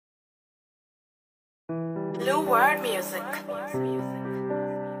Blue World Music.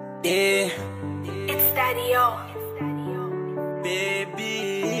 Yeah, It's Daddy O. baby.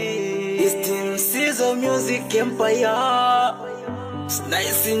 It's Team Caesar Music Empire. It's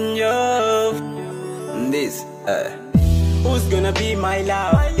nice in your this. Who's gonna be my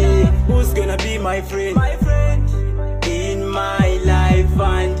love? Who's gonna be my friend? In my life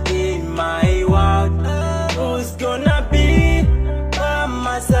and in my world. Who's gonna be by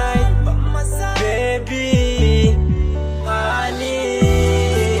my side? Baby,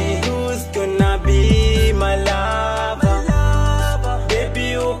 honey, who's gonna be my lover? Baby,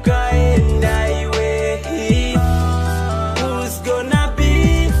 ukaenda iwe. Who's gonna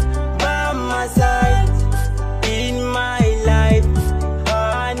be by my side in my life,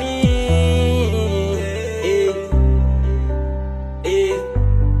 honey?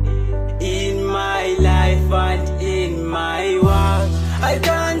 In my life and in my world. I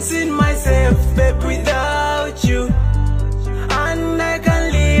can't see myself, babe, without you, and I can't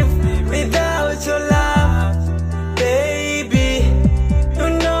live without your love, baby. You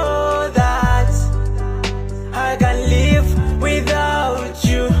know that I can't live without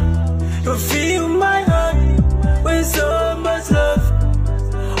you. You fill my heart with so much love.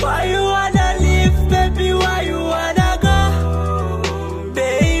 Why you wanna leave, baby? Why you wanna go,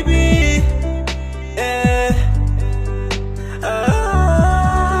 baby?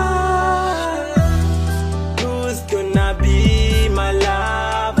 Who's gonna be my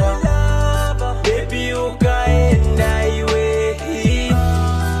lover? Baby, ukaenda iwe.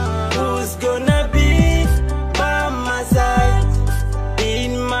 Who's gonna be by my side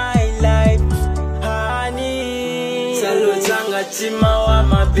in my life, honey? Salutanga chimawa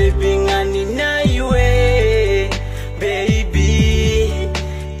my baby ngani na iwe, baby.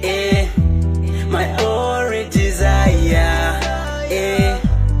 My only desire,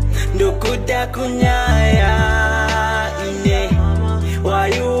 ndokuda kunyaya ine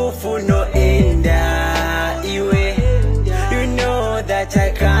wayufu no enda iwe. You know that I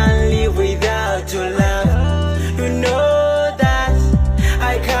can't live without your love. You know that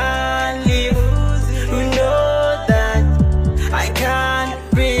I can't live. You know that I can't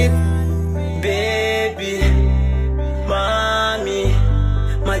breathe, baby. Mommy,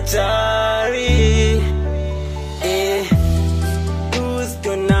 Machari. Who's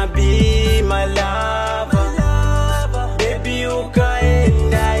gonna be my lover? Baby,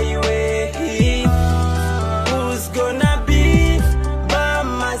 ukaenda iwe. Who's gonna be by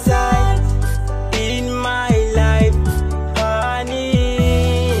my side in my life,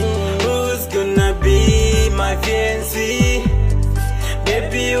 honey? Who's gonna be my fiancé?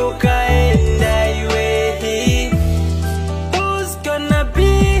 Baby, ukaenda iwe. Who's gonna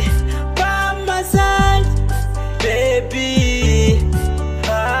be by my side, baby,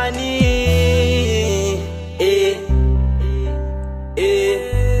 honey?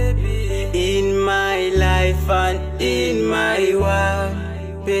 In my life and in my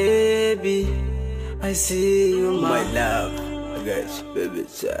world, baby, I see you, my love. I got you, baby,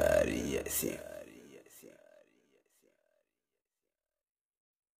 sorry, I see you.